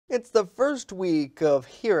It's the first week of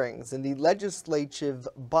hearings in the legislative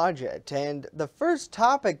budget, and the first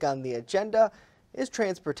topic on the agenda is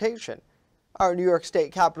transportation. Our New York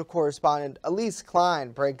State Capitol correspondent Elise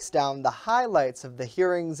Klein breaks down the highlights of the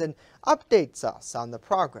hearings and updates us on the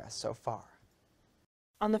progress so far.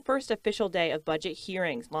 On the first official day of budget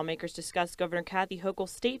hearings, lawmakers discussed Governor Kathy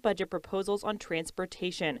Hochul's state budget proposals on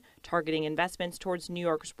transportation, targeting investments towards New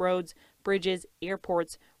York's roads, bridges,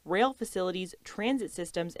 airports, rail facilities, transit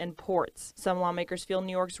systems, and ports. Some lawmakers feel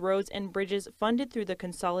New York's roads and bridges funded through the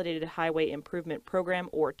Consolidated Highway Improvement Program,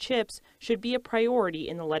 or CHIPS, should be a priority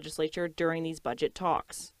in the legislature during these budget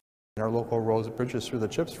talks. Our local roads and bridges through the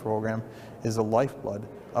CHIPS program is the lifeblood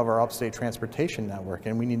of our upstate transportation network,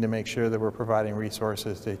 and we need to make sure that we're providing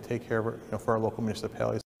resources to take care of for our local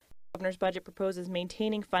municipalities. The governor's budget proposes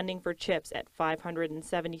maintaining funding for CHIPS at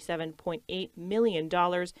 $577.8 million,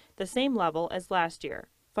 the same level as last year.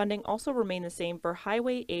 Funding also remained the same for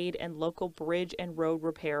highway aid and local bridge and road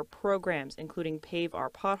repair programs, including Pave Our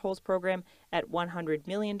Potholes program at $100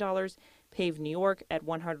 million, Pave New York at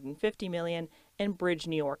 $150 million, and Bridge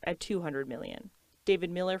New York at $200 million. David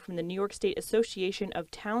Miller from the New York State Association of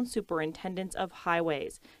Town Superintendents of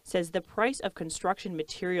Highways says the price of construction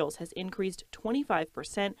materials has increased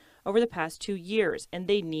 25% over the past 2 years, and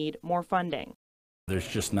they need more funding. There's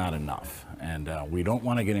just not enough, and we don't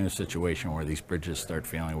want to get in a situation where these bridges start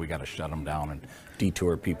failing. We got to shut them down and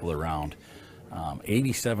detour people around.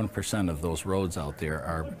 87% of those roads out there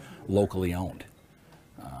are locally owned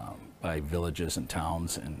by villages and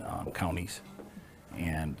towns and counties.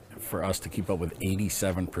 And for us to keep up with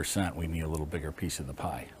 87%, we need a little bigger piece of the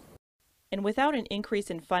pie. And without an increase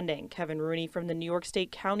in funding, Kevin Rooney from the New York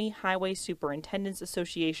State County Highway Superintendents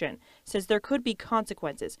Association says there could be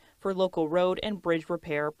consequences for local road and bridge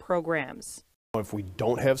repair programs. If we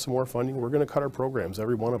don't have some more funding, we're going to cut our programs,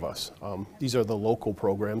 every one of us. These are the local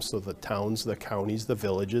programs, so the towns, the counties, the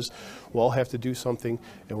villages will all have to do something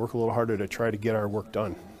and work a little harder to try to get our work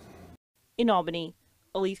done. In Albany,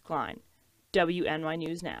 Elise Klein, WNY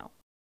News Now.